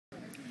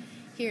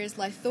Here's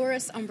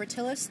Lithoris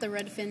umbratilis, the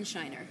Redfin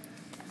Shiner.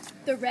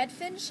 The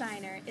Redfin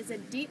Shiner is a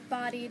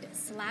deep-bodied,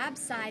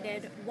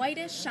 slab-sided,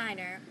 whitish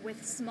shiner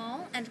with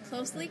small and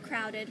closely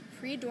crowded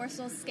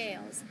predorsal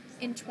scales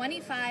in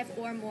 25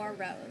 or more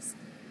rows,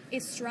 a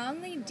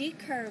strongly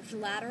decurved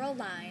lateral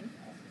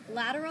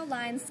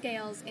line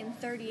scales in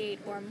 38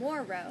 or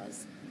more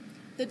rows,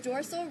 the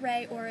dorsal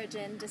ray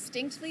origin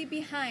distinctly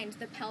behind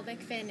the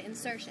pelvic fin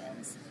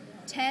insertions,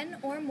 10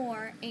 or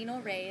more anal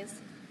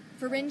rays,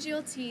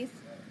 pharyngeal teeth,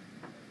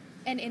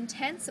 an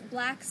intense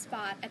black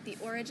spot at the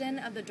origin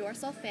of the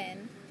dorsal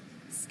fin,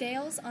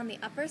 scales on the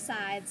upper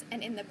sides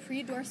and in the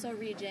predorsal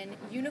region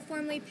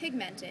uniformly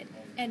pigmented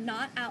and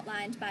not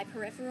outlined by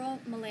peripheral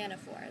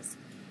melanophores,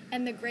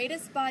 and the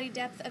greatest body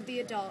depth of the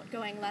adult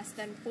going less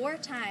than 4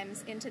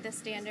 times into the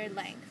standard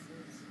length.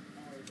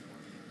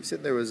 You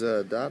said there was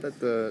a dot at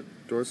the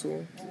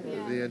dorsal,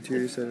 the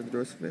anterior side of the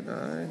dorsal fin?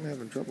 I'm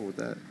having trouble with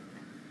that.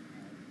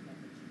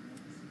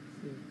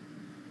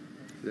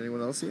 Did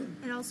anyone else see it?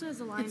 It also has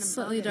a line It's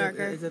slightly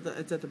darker.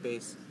 It's at the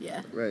base.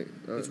 Yeah. Right.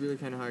 It's really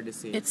kind of hard to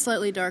see. It's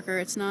slightly darker.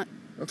 It's not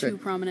Okay. too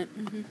prominent.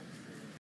 Mm-hmm.